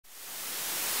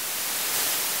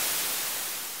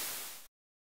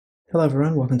Hello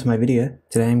everyone, welcome to my video.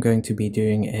 Today I'm going to be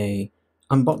doing a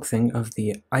unboxing of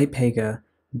the Ipega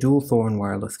dual Thorn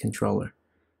wireless controller.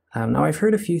 Now I've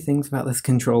heard a few things about this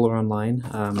controller online,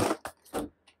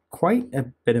 quite a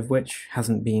bit of which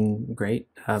hasn't been great.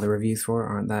 The reviews for it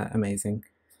aren't that amazing.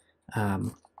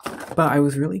 But I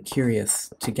was really curious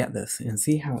to get this and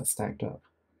see how it stacked up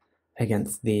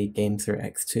against the GameSir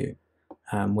X2,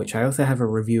 which I also have a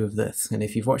review of this, and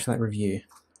if you've watched that review,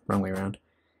 wrong way around.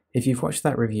 If you've watched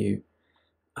that review,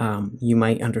 you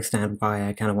might understand why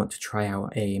I kind of want to try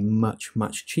out a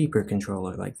much cheaper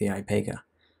controller like the Ipega.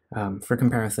 For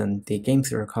comparison, the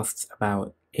GameSir costs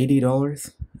about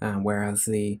 $80, whereas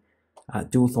the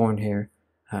dual Thorn here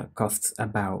costs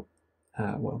about,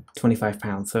 well,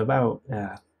 £25, so about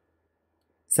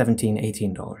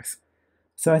 $17–18.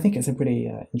 So I think it's a pretty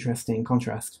interesting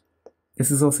contrast.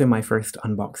 This is also my first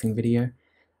unboxing video,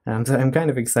 so I'm kind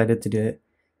of excited to do it.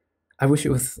 I wish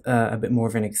it was a bit more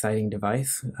of an exciting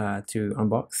device to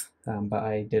unbox, but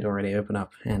I did already open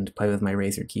up and play with my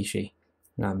Razer Kishi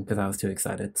because I was too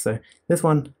excited. So this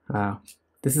one,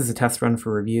 this is a test run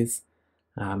for reviews,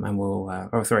 and we'll,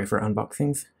 oh sorry, for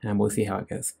unboxings, and we'll see how it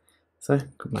goes. So,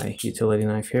 got my utility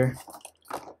knife here.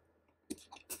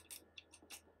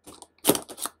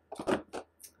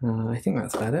 I think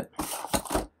that's about it.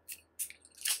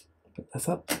 Put this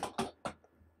up.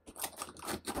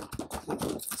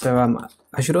 So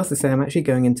I should also say I'm actually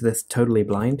going into this totally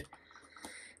blind.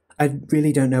 I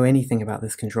really don't know anything about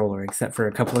this controller except for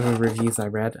a couple of the reviews I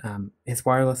read. It's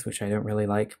wireless, which I don't really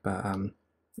like, but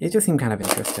it just seemed kind of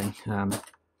interesting.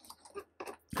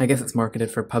 I guess it's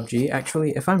marketed for PUBG.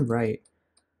 Actually, if I'm right,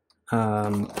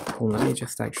 well, let me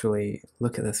just actually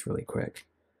look at this really quick.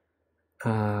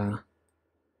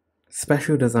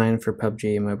 Special design for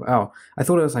PUBG mobile. Oh, I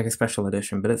thought it was like a special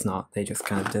edition, but it's not. They just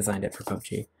kind of designed it for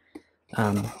PUBG.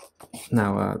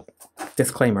 Now,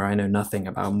 disclaimer, I know nothing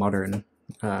about modern,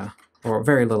 or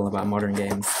very little about modern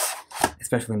games,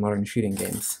 especially modern shooting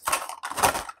games.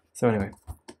 So anyway,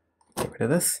 get rid of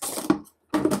this.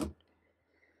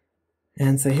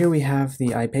 And so here we have the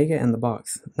Ipega in the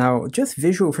box. Now, just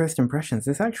visual first impressions,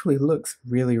 this actually looks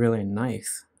really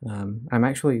nice. I'm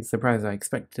actually surprised. I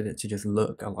expected it to just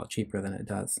look a lot cheaper than it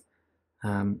does.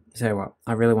 So what,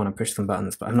 I really want to push some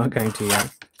buttons, but I'm not going to yet.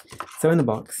 So in the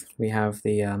box, we have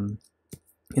the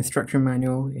instruction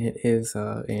manual. It is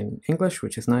in English,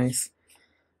 which is nice.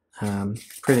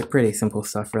 Pretty simple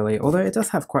stuff, really. Although it does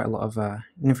have quite a lot of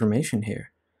information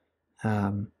here.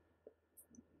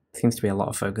 Seems to be a lot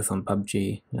of focus on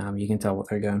PUBG. You can tell what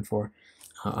they're going for.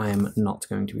 I am not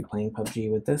going to be playing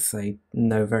PUBG with this. I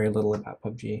know very little about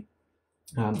PUBG.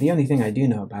 The only thing I do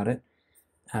know about it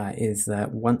is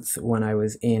that once when I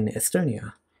was in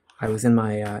Estonia, I was in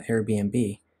my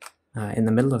Airbnb in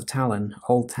the middle of Tallinn,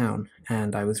 Old Town,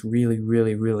 and I was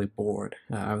really bored.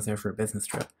 I was there for a business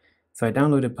trip. So I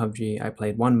downloaded PUBG, I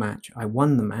played one match, I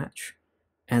won the match,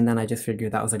 and then I just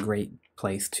figured that was a great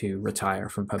place to retire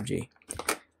from PUBG.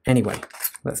 Anyway,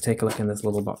 let's take a look in this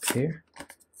little box here.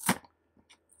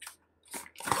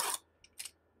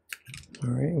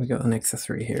 Alright, we got an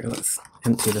accessory here. Let's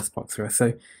empty this box first.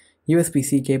 So,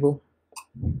 USB-C cable.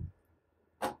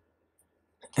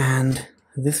 And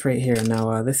this right here.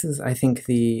 Now, this is, I think,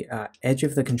 the edge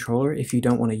of the controller if you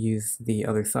don't want to use the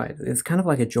other side. It's kind of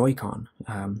like a Joy-Con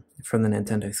from the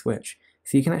Nintendo Switch.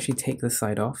 So you can actually take this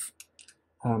side off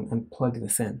and plug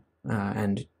this in.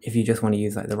 And if you just want to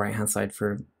use like the right-hand side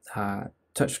for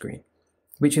touchscreen,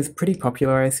 which is pretty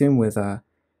popular, I assume, with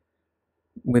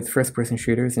first-person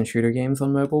shooters and shooter games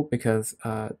on mobile, because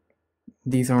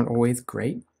these aren't always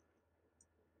great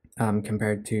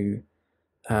compared to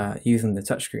using the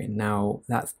touchscreen. Now,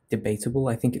 that's debatable.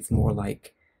 I think it's more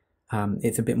like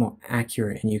it's a bit more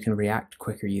accurate and you can react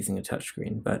quicker using a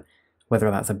touchscreen, but whether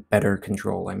that's a better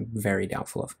control, I'm very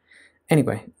doubtful of.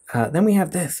 Anyway, then we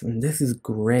have this, and this is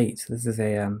great. This is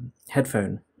a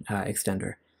headphone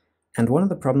extender. And one of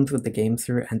the problems with the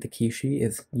GameSir and the Kishi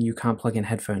is you can't plug in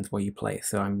headphones while you play,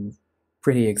 so I'm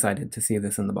pretty excited to see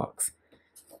this in the box.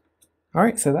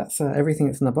 Alright, so that's everything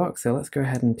that's in the box, so let's go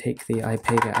ahead and take the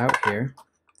Ipega out here.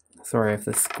 Sorry if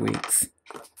this squeaks.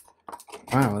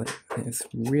 Wow, it's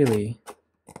really...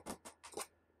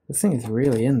 this thing is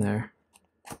really in there.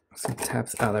 Some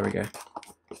tabs... oh, there we go.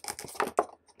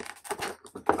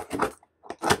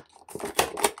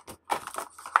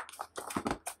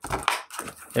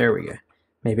 There we go.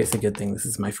 Maybe it's a good thing this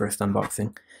is my first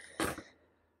unboxing.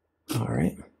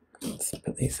 Alright, let's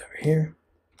put these over here.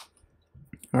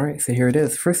 Alright, so here it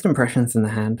is. First impressions in the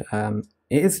hand.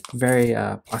 It is very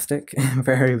plastic,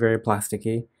 very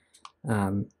plasticky.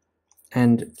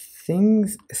 And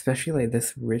things, especially like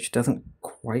this ridge, doesn't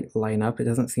quite line up. It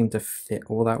doesn't seem to fit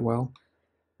all that well.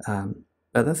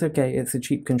 But that's okay, it's a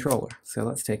cheap controller, so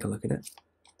let's take a look at it.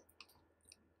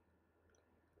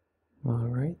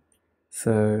 Alright,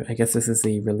 so I guess this is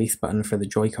the release button for the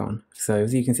Joy-Con. So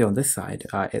as you can see on this side,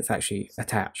 it's actually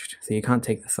attached, so you can't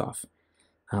take this off.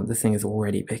 This thing is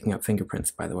already picking up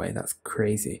fingerprints, by the way, that's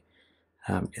crazy.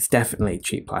 It's definitely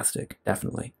cheap plastic,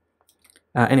 definitely.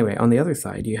 Anyway, on the other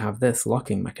side, you have this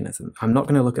locking mechanism. I'm not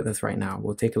going to look at this right now,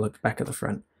 we'll take a look back at the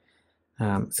front.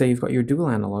 So you've got your dual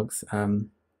analogs,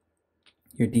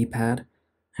 your D-pad,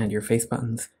 and your face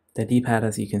buttons. The D-pad,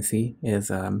 as you can see,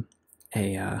 is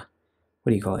what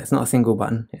do you call it? It's not a single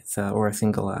button, it's or a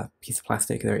single piece of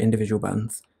plastic. They're individual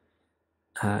buttons.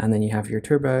 And then you have your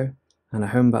turbo and a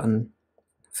home button.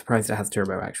 Surprised it has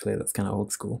turbo, actually. That's kind of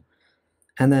old school.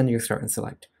 And then your start and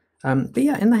select. But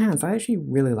yeah, in the hands, I actually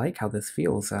really like how this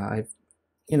feels.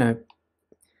 You know,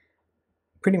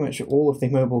 pretty much all of the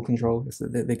mobile controllers,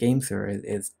 the GameSir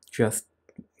is just,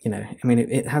 you know, I mean,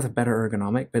 it has a better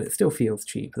ergonomic, but it still feels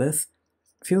cheap. This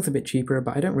feels a bit cheaper,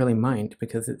 but I don't really mind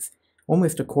because it's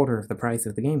almost a quarter of the price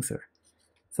of the GameSir.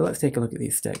 So let's take a look at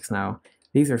these sticks now.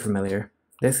 These are familiar.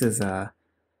 These are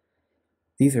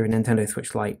Nintendo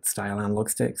Switch Lite style analog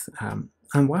sticks.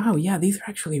 And wow, yeah, these are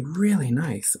actually really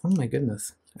nice. Oh my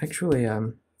goodness. Actually,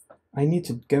 I need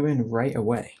to go in right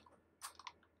away.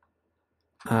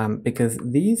 Because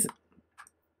these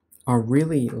are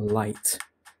really light.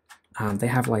 They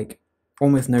have like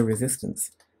almost no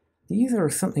resistance. These are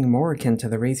something more akin to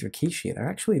the Razer Kishi. They're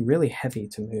actually really heavy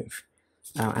to move.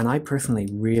 And I personally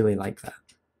really like that.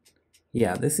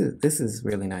 Yeah, this is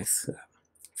really nice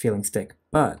feeling stick,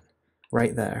 but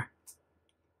right there,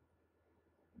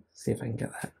 see if I can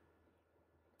get that.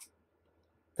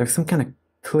 There's some kind of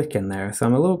click in there, so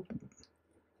I'm a little,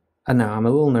 no, I'm a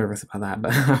little nervous about that,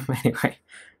 but anyway,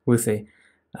 we'll see.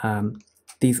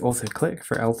 These also click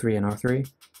for L3 and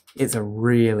R3. It's a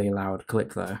really loud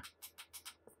click though.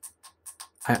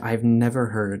 I've never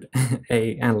heard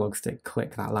a analog stick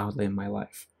click that loudly in my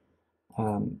life.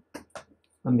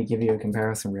 Let me give you a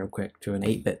comparison real quick to an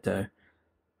 8-bit though.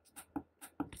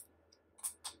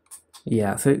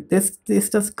 Yeah, so this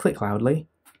does click loudly,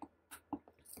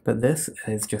 but this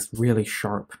is just really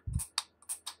sharp.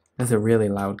 It's a really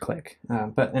loud click.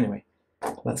 But anyway,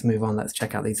 let's move on. Let's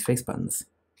check out these face buttons.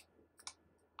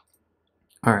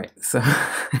 Alright, so,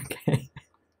 okay.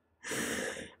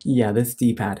 Yeah, this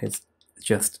D-pad is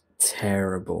just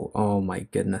terrible. Oh my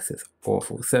goodness, it's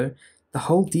awful. So the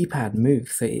whole D-pad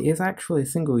moves, so it is actually a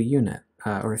single unit,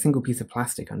 or a single piece of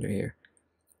plastic under here.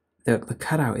 The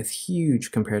cutout is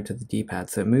huge compared to the D-pad,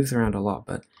 so it moves around a lot,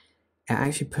 but it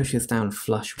actually pushes down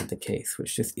flush with the case,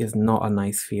 which just is not a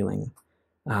nice feeling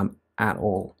at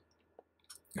all.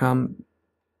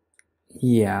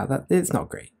 Yeah, it's not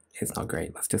great. It's not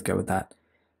great. Let's just go with that.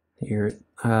 Your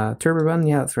turbo button,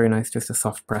 yeah, that's very nice. Just a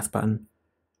soft press button.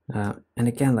 And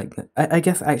again, like I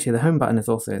guess actually the home button is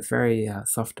also, it's very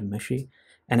soft and mushy,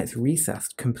 and it's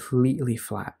recessed completely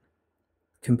flat,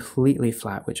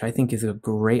 which I think is a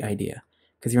great idea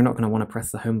because you're not going to want to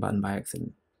press the home button by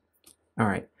accident. All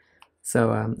right,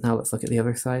 so now let's look at the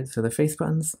other side. So the face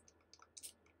buttons,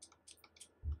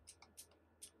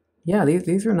 yeah,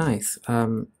 these are nice.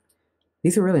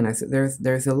 These are really nice.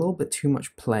 There's a little bit too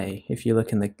much play if you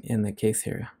look in the case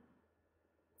here.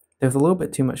 There's a little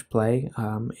bit too much play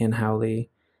in how the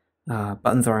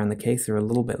buttons are in the case. They're a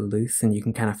little bit loose, and you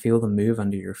can kind of feel them move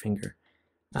under your finger.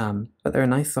 But they're a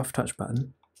nice soft touch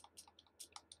button.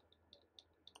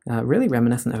 Really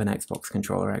reminiscent of an Xbox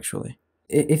controller, actually.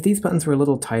 If these buttons were a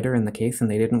little tighter in the case and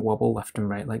they didn't wobble left and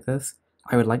right like this,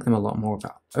 I would like them a lot more.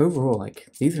 But overall, like,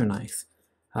 these are nice.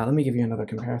 Let me give you another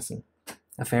comparison.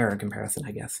 A fairer comparison,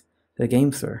 I guess. The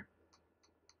GameSir.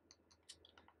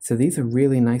 So these are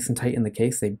really nice and tight in the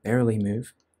case, they barely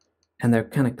move, and they're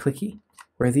kind of clicky,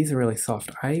 whereas these are really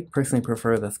soft. I personally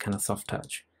prefer this kind of soft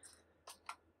touch.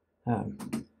 But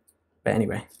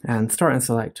anyway, and start and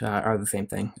select are the same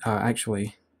thing.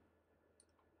 Actually,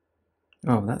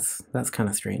 oh, that's kind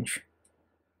of strange.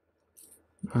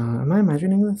 Am I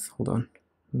imagining this? Hold on,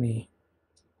 let me...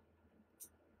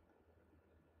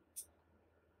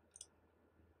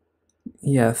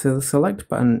 Yeah, so the select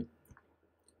button,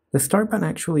 the start button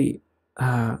actually,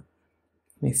 let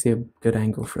me see a good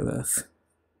angle for this.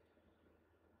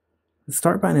 The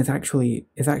start button is actually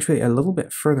a little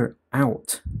bit further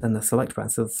out than the select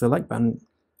button. So the select button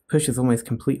pushes almost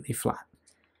completely flat,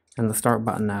 and the start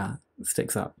button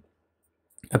sticks up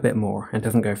a bit more and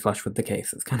doesn't go flush with the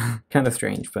case. It's kind of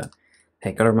strange, but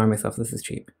hey, gotta remind myself this is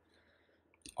cheap.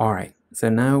 All right, so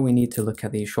now we need to look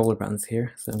at the shoulder buttons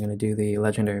here. So I'm going to do the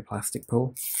legendary plastic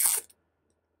pull.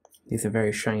 These are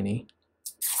very shiny.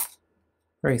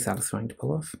 Very satisfying to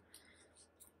pull off.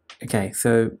 Okay,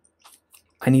 so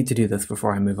I need to do this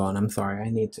before I move on. I'm sorry, I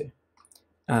need to.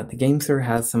 The GameSir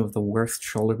has some of the worst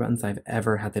shoulder buttons I've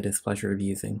ever had the displeasure of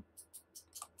using.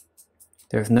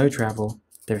 There's no travel.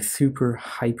 They're super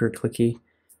hyper clicky.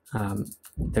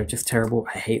 They're just terrible.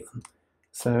 I hate them.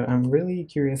 So I'm really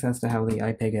curious as to how the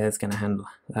Ipega is going to handle,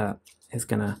 is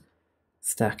going to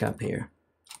stack up here.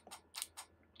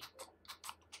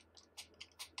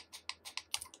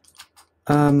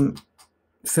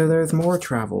 So there's more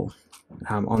travel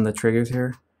on the triggers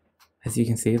here. As you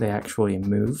can see, they actually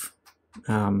move.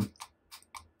 But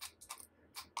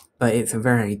it's a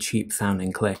very cheap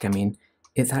sounding click. I mean,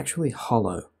 it's actually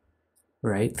hollow,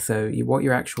 right? So what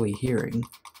you're actually hearing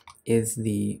is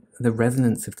the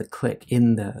resonance of the click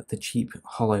in the cheap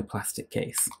hollow plastic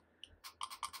case.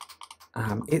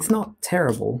 It's not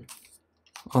terrible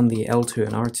on the L2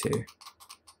 and R2.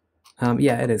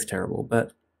 Yeah, it is terrible,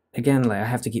 but again, like, I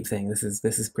have to keep saying this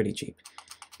is pretty cheap.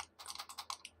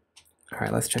 All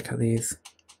right, let's check out these.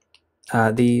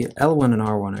 The L1 and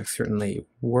R1 are certainly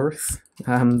worse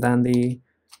than the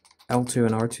L2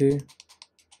 and R2.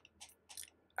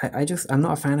 I'm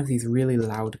not a fan of these really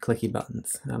loud clicky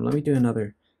buttons. Let me do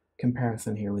another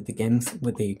comparison here with the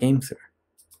GameSir.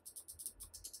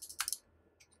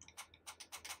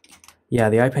 Yeah,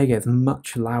 the Ipega is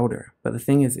much louder, but the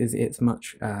thing is it's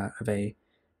much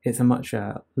it's a much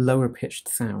lower pitched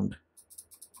sound.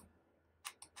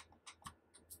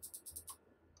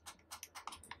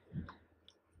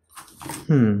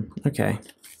 Okay.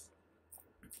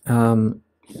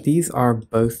 These are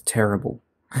both terrible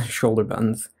shoulder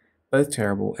buttons. Both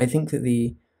terrible. I think that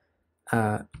the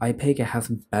Ipega has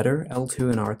better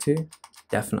L2 and R2,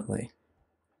 definitely.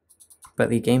 But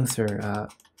the GameSir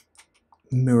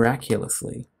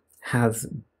miraculously has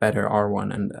better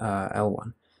R1 and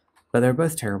L1. But they're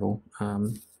both terrible.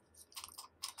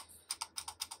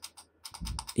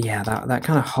 Yeah, that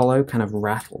kind of hollow kind of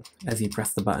rattle as you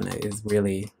press the button is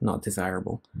really not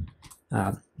desirable.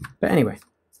 But anyway,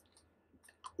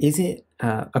 is it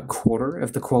a quarter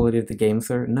of the quality of the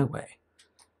GameSir? No way.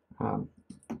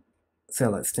 So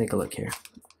let's take a look here.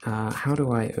 How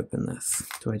do I open this?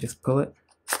 Do I just pull it?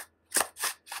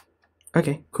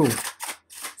 Okay, cool.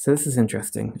 So this is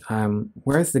interesting.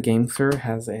 Whereas the GameSir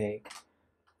has a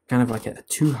kind of like a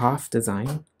two-half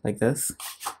design like this,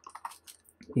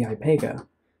 the Ipega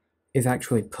is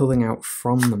actually pulling out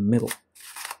from the middle.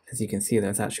 As you can see,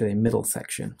 there's actually a middle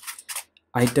section.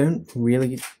 I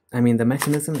mean, the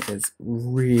mechanism is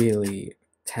really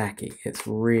tacky. It's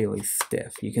really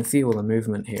stiff. You can see all the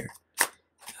movement here,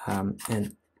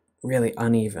 and really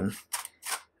uneven.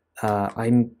 Hold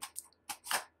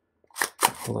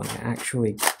on, I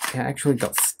actually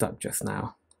got stuck just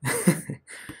now.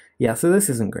 Yeah, so this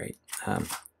isn't great.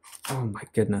 Oh my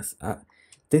goodness.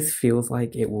 This feels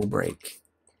like it will break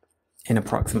in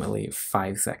approximately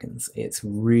 5 seconds. It's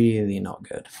really not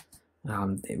good.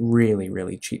 Really,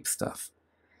 really cheap stuff.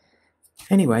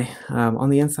 Anyway, on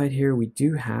the inside here we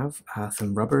do have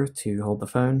some rubber to hold the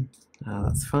phone.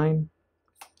 That's fine.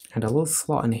 And a little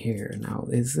slot in here. Now,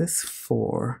 is this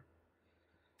for...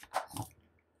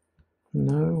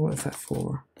 No, what is that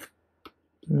for?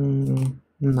 I'm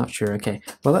not sure. Okay,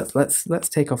 well let's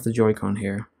take off the Joy-Con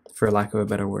here, for lack of a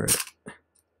better word.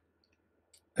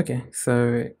 Okay,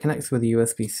 so it connects with a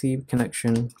USB-C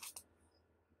connection.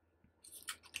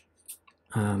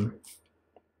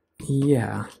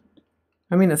 Yeah,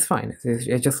 I mean it's fine.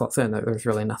 It just slots in. There's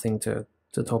really nothing to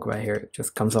talk about here. It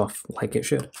just comes off like it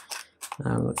should.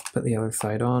 Let's put the other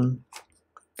side on.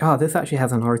 Oh, this actually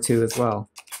has an R2 as well.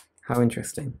 How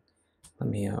interesting. Let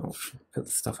me put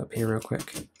the stuff up here real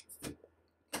quick.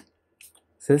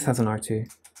 So this has an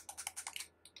R2.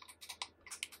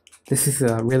 This is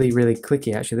really, really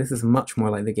clicky actually. This is much more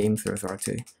like the GameSir's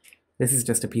R2. This is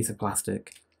just a piece of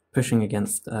plastic pushing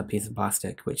against a piece of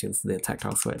plastic, which is the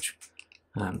tactile switch.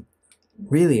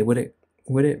 Really, would it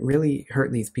really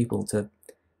hurt these people to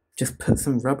just put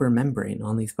some rubber membrane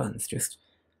on these buttons? Just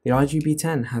the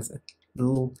RGB10 has a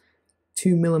little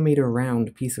 2mm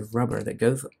round piece of rubber that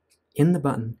goes in the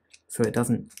button so it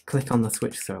doesn't click on the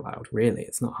switch so loud. Really,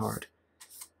 it's not hard.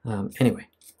 Anyway,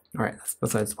 alright, that's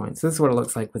besides the point. So this is what it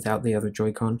looks like without the other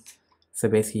Joy-Con. So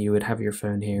basically you would have your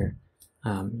phone here,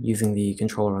 using the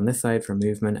controller on this side for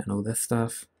movement and all this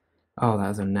stuff. Oh, that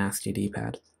was a nasty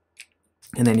D-pad.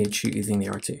 And then you'd shoot using the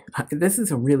R2. This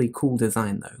is a really cool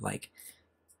design though. Like,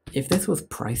 if this was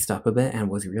priced up a bit and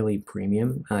was really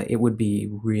premium, it would be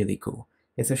really cool.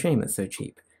 It's a shame it's so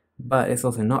cheap. But it's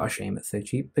also not a shame it's so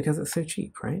cheap because it's so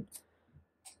cheap, right?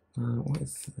 What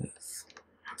is this?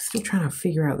 I'm still trying to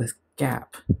figure out this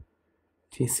gap.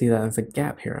 If you see that there's a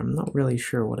gap here, I'm not really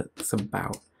sure what it's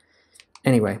about.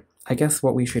 Anyway, I guess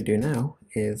what we should do now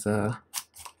is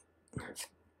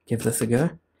give this a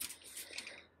go.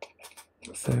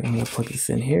 So I'm going to plug this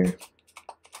in here.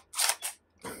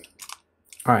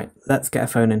 Alright, let's get a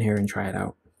phone in here and try it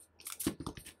out.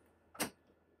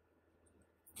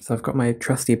 So I've got my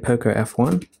trusty Poco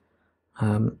F1.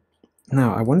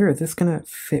 Now, I wonder, is this going to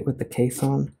fit with the case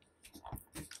on?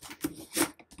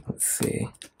 Let's see.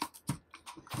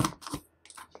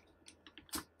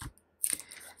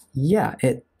 Yeah,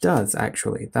 it does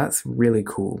actually. That's really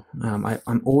cool.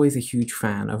 I'm always a huge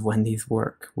fan of when these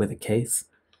work with a case.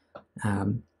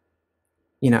 You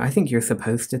know, I think you're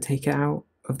supposed to take it out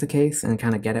of the case and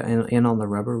kind of get it in on the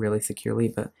rubber really securely,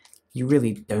 but you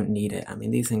really don't need it. I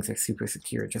mean, these things are super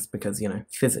secure just because, you know,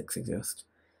 physics exist.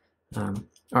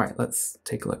 Alright, let's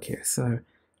take a look here. So,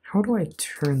 how do I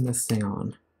turn this thing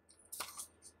on?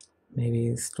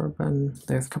 Maybe start button.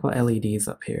 There's a couple of LEDs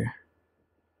up here.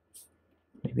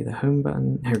 Maybe the home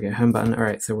button. Here we go, home button.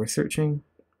 Alright, so we're searching.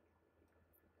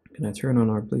 I'm going to turn on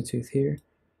our Bluetooth here.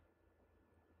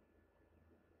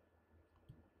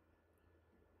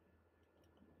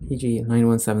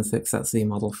 PG-9176, that's the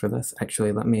model for this.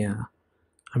 Actually, let me,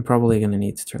 I'm probably going to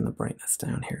need to turn the brightness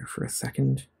down here for a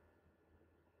second.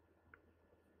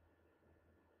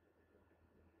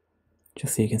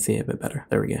 Just so you can see it a bit better.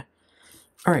 There we go.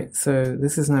 Alright, so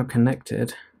this is now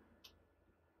connected.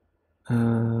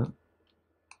 Oh,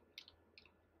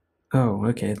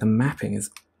 okay, the mapping is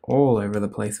all over the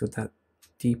place with that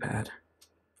D-pad.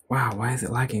 Wow, why is it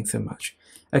lagging so much?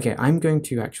 Okay, I'm going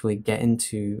to actually get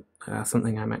into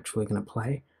something I'm actually going to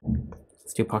play.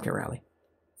 Let's do Pocket Rally.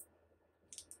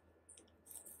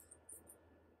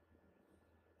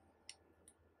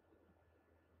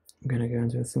 I'm going to go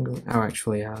into a single... Oh,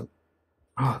 actually, oh,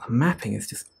 the mapping is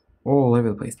just all over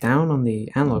the place. Down on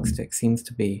the analog stick seems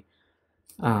to be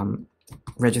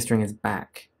registering as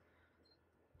back.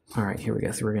 Alright, here we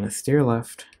go. So we're going to steer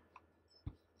left,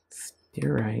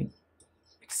 steer right,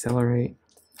 accelerate,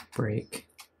 brake,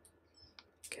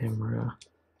 camera.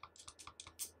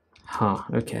 Huh,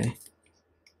 okay.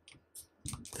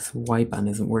 This Y button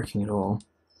isn't working at all.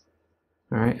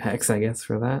 Alright, X I guess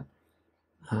for that.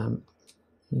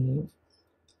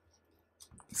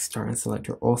 Start and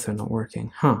selector also not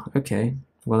working. Huh, okay.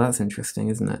 Well, that's interesting,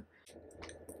 isn't it?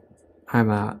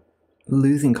 I'm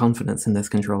losing confidence in this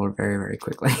controller very, very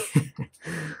quickly.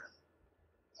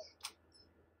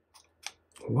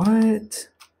 What?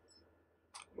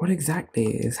 What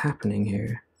exactly is happening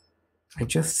here? I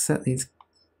just set these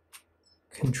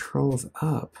controls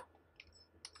up.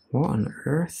 What on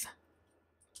earth?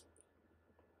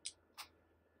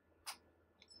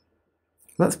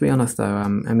 Let's be honest though, I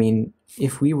mean,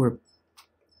 if we were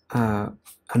a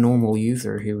normal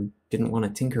user who didn't want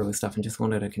to tinker with stuff and just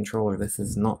wanted a controller, this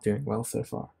is not doing well so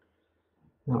far.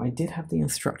 Now, I did have the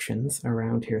instructions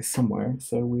around here somewhere,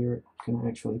 so we're going to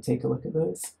actually take a look at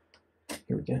those.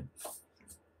 Here we go.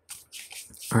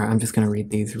 Alright, I'm just going to read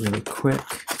these really quick.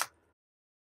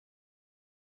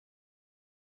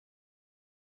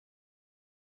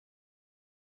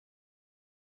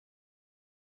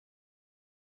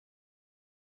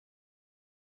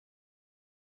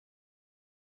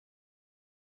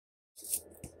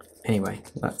 Anyway,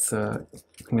 let's, I'm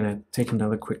going to take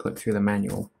another quick look through the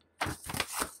manual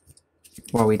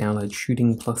while we download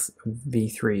Shooting Plus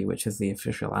V3, which is the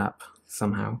official app,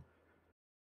 somehow.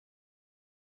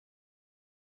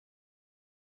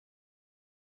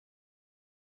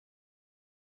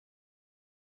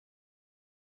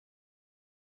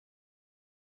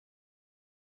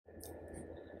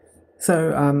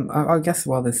 So, I guess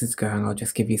while this is going, I'll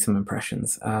just give you some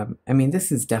impressions. I mean,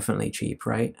 this is definitely cheap,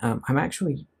 right? I'm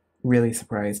actually really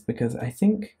surprised because I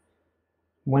think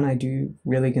when I do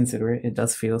really consider it, it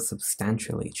does feel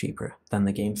substantially cheaper than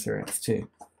the GameSir X2.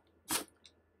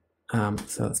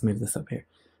 So let's move this up here.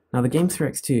 Now the GameSir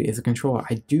X2 is a controller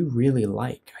I do really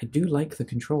like. I do like the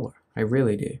controller, I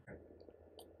really do.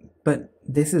 But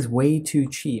this is way too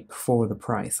cheap for the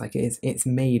price. Like it's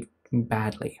made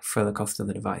badly for the cost of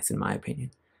the device, in my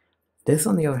opinion. This,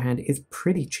 on the other hand, is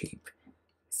pretty cheap.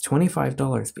 It's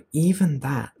 $25, but even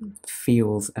that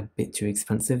feels a bit too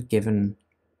expensive given...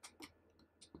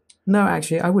 No,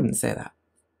 actually, I wouldn't say that.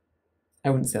 I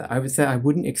wouldn't say that. I would say I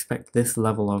wouldn't expect this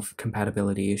level of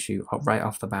compatibility issue right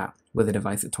off the bat with a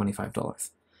device at $25.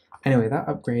 Anyway, that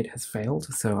upgrade has failed,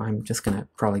 so I'm just going to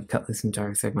probably cut this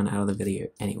entire segment out of the video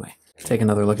anyway. Take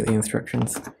another look at the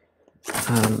instructions.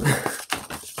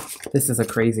 This is a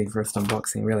crazy first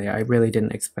unboxing, really. I really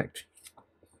didn't expect...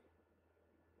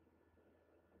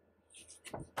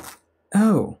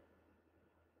 Oh!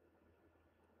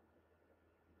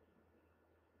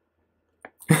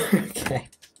 Okay.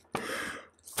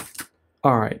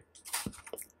 Alright.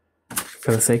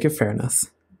 For the sake of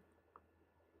fairness,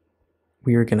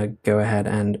 we are going to go ahead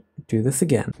and do this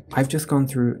again. I've just gone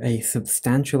through a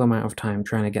substantial amount of time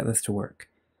trying to get this to work,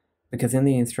 because in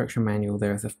the instruction manual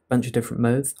there's a bunch of different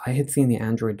modes. I had seen the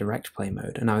Android Direct Play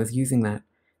mode, and I was using that,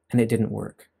 and it didn't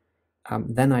work.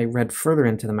 Then I read further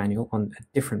into the manual on a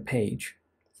different page,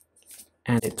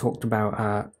 and it talked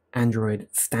about Android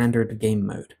Standard Game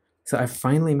Mode. So I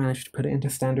finally managed to put it into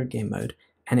Standard Game Mode,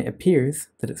 and it appears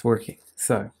that it's working.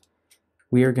 So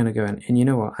we are going to go in, and you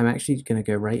know what, I'm actually going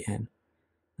to go right in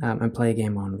and play a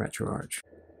game on RetroArch.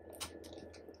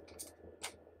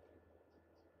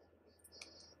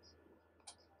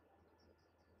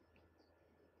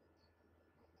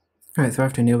 Alright, so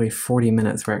after nearly 40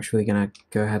 minutes we're actually going to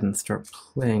go ahead and start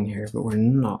playing here, but we're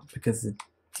not because the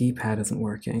D-pad isn't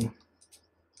working.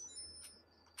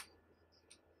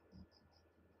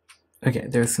 Okay,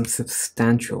 there's some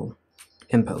substantial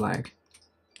input lag.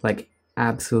 Like,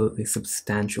 absolutely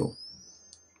substantial.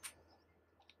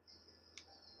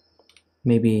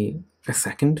 Maybe a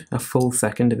second? A full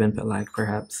second of input lag,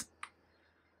 perhaps.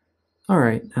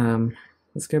 Alright,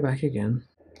 let's go back again.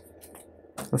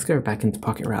 Let's go back into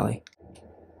Pocket Rally.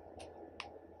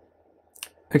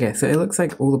 Okay, so it looks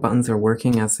like all the buttons are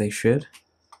working as they should.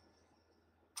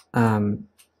 But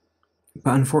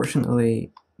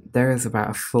unfortunately, there is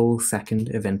about a full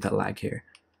second of input lag here.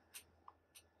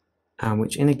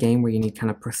 Which in a game where you need kind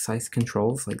of precise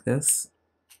controls like this,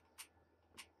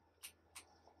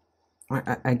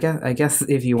 I guess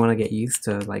if you want to get used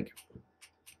to like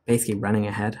basically running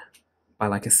ahead by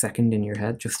like a second in your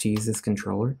head just to use this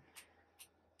controller,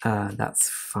 that's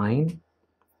fine.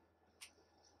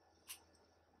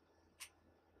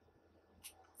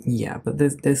 Yeah, but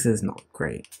this is not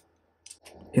great.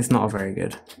 It's not very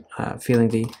good feeling.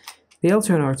 The L2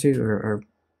 and R2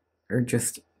 are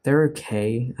just, they're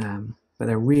okay, but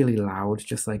they're really loud,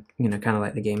 just like, you know, kind of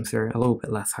like the GameSir, a little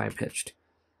bit less high-pitched.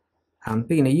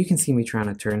 But, you know, you can see me trying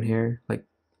to turn here. Like,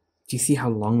 do you see how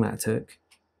long that took?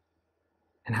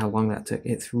 And how long that took?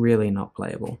 It's really not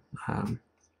playable.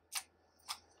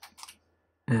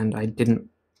 And I didn't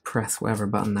press whatever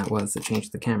button that was to change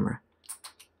the camera.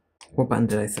 What button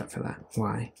did I set for that?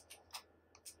 Why?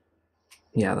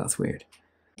 Yeah, that's weird.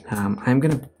 I'm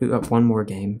going to boot up one more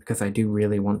game because I do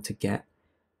really want to get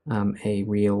a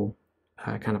real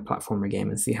kind of platformer game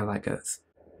and see how that goes.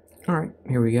 Alright,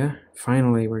 here we go.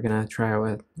 Finally, we're going to try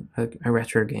out a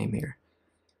retro game here.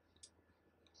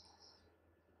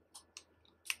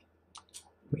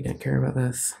 We don't care about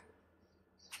this.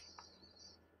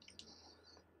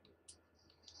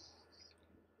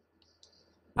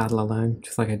 Battle alone,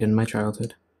 just like I did in my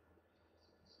childhood.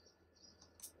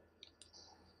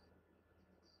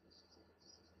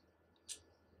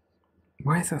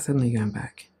 Why is that suddenly going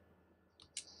back?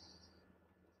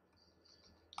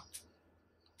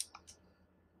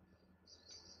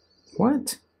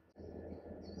 What?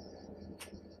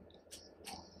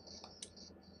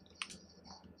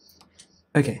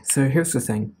 Okay, so here's the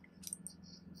thing.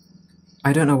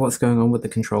 I don't know what's going on with the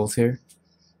controls here,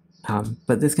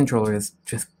 but this controller is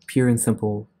just pure and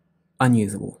simple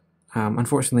unusable.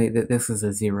 Unfortunately, this is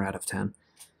a 0 out of 10.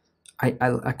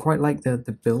 I quite like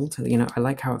the build, you know, I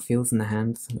like how it feels in the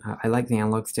hands. I like the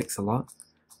analog sticks a lot.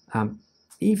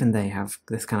 Even they have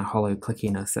this kind of hollow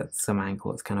clickiness at some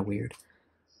angle, it's kind of weird.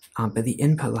 But the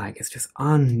input lag is just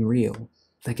unreal.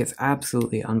 Like, it's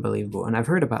absolutely unbelievable. And I've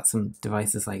heard about some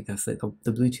devices like this, like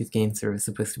the Bluetooth GameSir is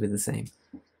supposed to be the same.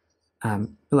 But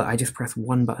look, I just press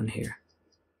one button here.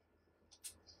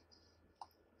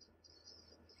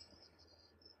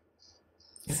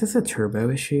 Is this a turbo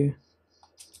issue?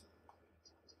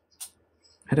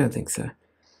 I don't think so.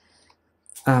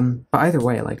 But either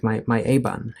way, like my A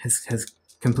button has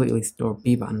completely, or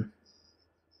B button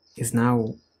is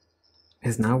now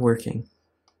working.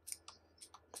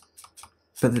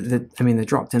 But I mean, the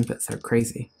dropped inputs are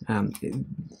crazy.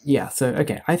 Yeah, so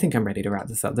okay, I think I'm ready to wrap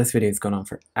this up. This video's gone on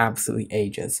for absolutely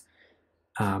ages.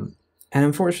 And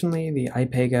unfortunately, the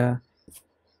Ipega,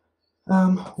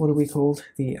 what are we called?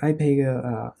 The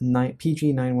Ipega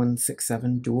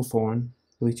PG-9167 dual Thorn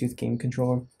Bluetooth game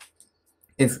controller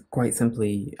is quite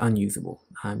simply unusable.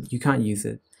 You can't use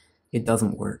it. It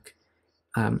doesn't work.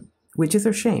 Which is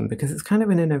a shame, because it's kind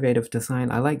of an innovative design.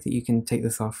 I like that you can take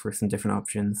this off for some different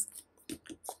options.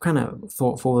 Kind of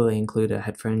thoughtfully include a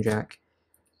headphone jack.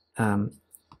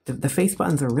 The face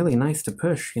buttons are really nice to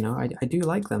push, you know, I do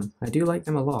like them. I do like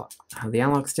them a lot. The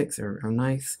analog sticks are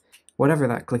nice. Whatever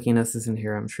that clickiness is in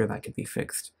here, I'm sure that could be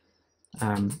fixed.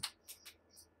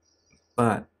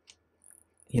 But,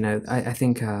 you know, I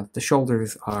think the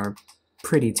shoulders are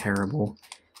pretty terrible.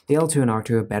 The L2 and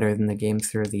R2 are better than the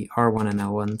GameSir, the R1 and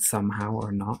L1 somehow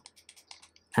are not.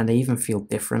 And they even feel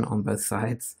different on both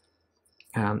sides.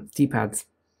 D-pad's,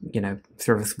 you know,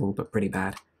 serviceable but pretty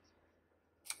bad.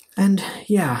 And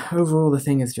yeah, overall the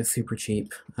thing is just super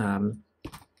cheap. And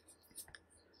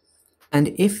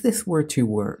if this were to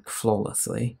work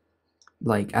flawlessly,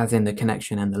 like as in the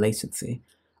connection and the latency,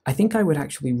 I think I would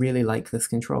actually really like this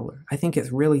controller. I think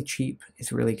it's really cheap.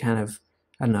 It's really kind of,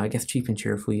 I don't know, I guess cheap and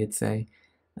cheerful you'd say.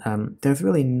 There's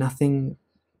really nothing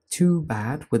too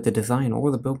bad with the design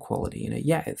or the build quality. You know,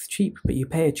 yeah, it's cheap, but you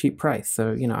pay a cheap price,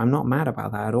 so you know, I'm not mad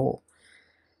about that at all.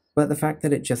 But the fact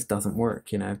that it just doesn't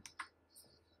work, you know,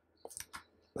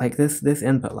 like this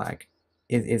input lag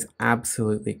is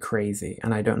absolutely crazy,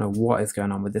 and I don't know what is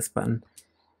going on with this button.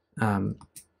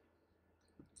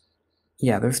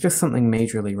 Yeah, there's just something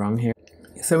majorly wrong here.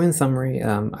 So in summary,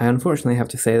 I unfortunately have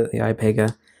to say that the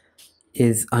Ipega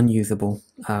is unusable.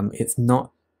 It's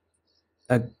not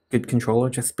a good controller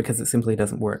just because it simply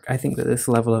doesn't work. I think that this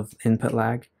level of input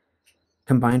lag,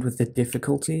 combined with the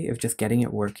difficulty of just getting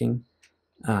it working,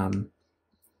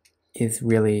 is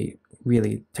really,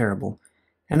 really terrible.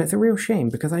 And it's a real shame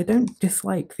because I don't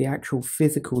dislike the actual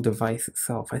physical device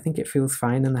itself. I think it feels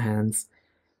fine in the hands.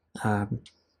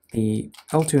 The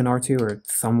L2 and R2 are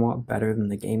somewhat better than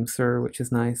the GameSir, which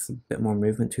is nice, a bit more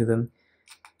movement to them.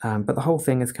 But the whole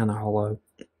thing is kind of hollow.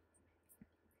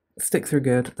 Sticks are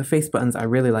good. The face buttons, I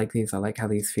really like these. I like how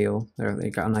these feel. They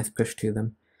got a nice push to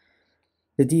them.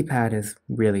 The D-pad is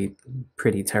really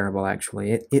pretty terrible,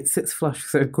 actually. It sits flush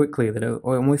so quickly that it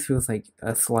almost feels like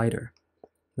a slider,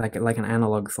 like an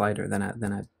analog slider than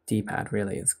a D-pad.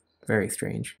 Really, it's very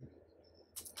strange.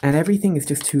 And everything is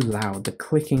just too loud. The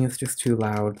clicking is just too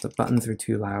loud. The buttons are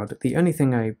too loud. The only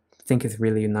thing I think is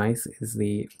really nice is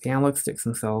the analog sticks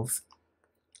themselves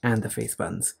and the face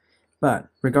buttons. But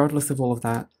regardless of all of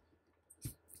that,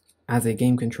 as a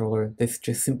game controller, this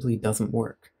just simply doesn't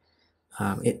work.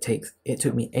 It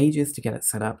took me ages to get it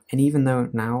set up, and even though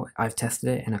now I've tested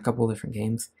it in a couple of different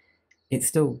games, it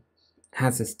still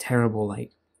has this terrible,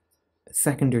 like,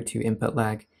 second or two input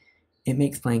lag. It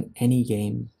makes playing any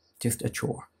game just a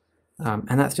chore.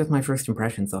 And that's just my first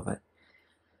impressions of it.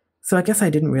 So I guess I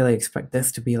didn't really expect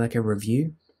this to be like a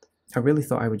review. I really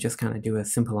thought I would just kind of do a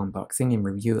simple unboxing and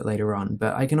review it later on,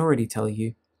 but I can already tell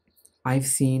you, I've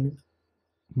seen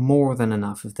more than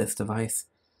enough of this device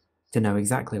to know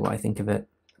exactly what I think of it.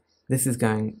 This is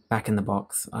going back in the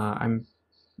box. I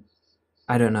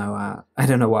don't know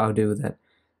what I'll do with it,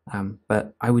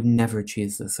 but I would never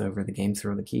choose this over the GameSir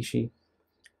or the Kishi.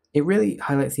 It really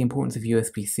highlights the importance of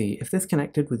USB-C. If this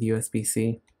connected with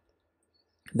USB-C,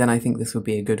 then I think this would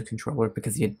be a good controller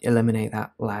because you'd eliminate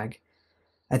that lag.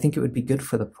 I think it would be good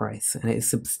for the price, and it is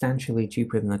substantially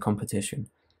cheaper than the competition.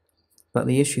 But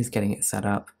the issue is getting it set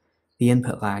up. The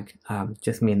input lag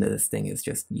just mean that this thing is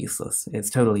just useless. It's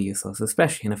totally useless,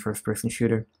 especially in a first-person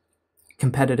shooter.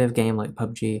 Competitive game like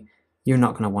PUBG, you're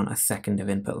not going to want a second of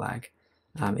input lag.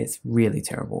 It's really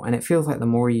terrible, and it feels like the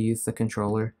more you use the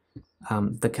controller,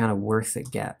 the kind of worse it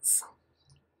gets.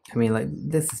 I mean, like,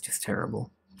 this is just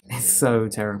terrible. It's so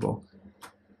terrible.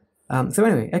 So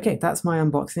anyway, okay, that's my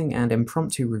unboxing and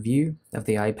impromptu review of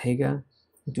the Ipega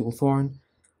Dual Thorn.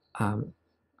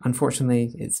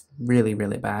 Unfortunately, it's really,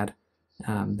 really bad.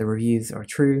 The reviews are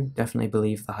true. Definitely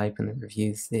believe the hype in the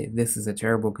reviews. This is a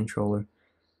terrible controller.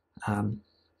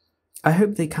 I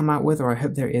hope they come out with, or I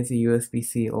hope there is a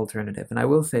USB-C alternative. And I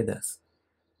will say this.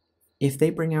 If they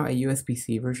bring out a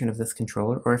USB-C version of this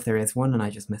controller, or if there is one and I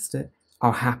just missed it,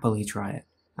 I'll happily try it.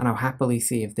 And I'll happily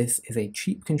see if this is a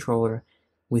cheap controller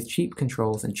with cheap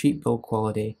controls and cheap build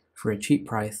quality for a cheap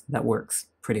price that works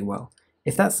pretty well.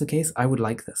 If that's the case, I would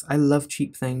like this. I love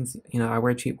cheap things. You know, I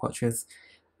wear cheap watches.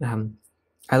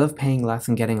 I love paying less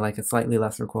and getting like a slightly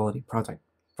lesser quality product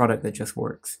that just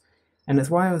works. And it's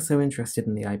why I was so interested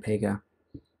in the Ipega.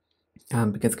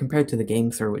 Because compared to the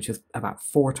GameSir, which is about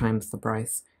 4 times the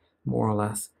price, more or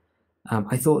less,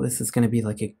 I thought this is going to be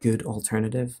like a good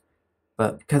alternative.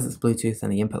 But because it's Bluetooth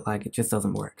and the input lag, it just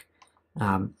doesn't work.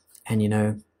 And you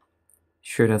know,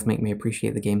 sure does make me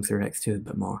appreciate the GameSir X2 a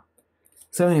bit more.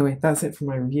 So anyway, that's it for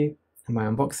my review and my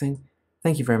unboxing.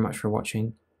 Thank you very much for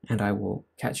watching, and I will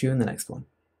catch you in the next one.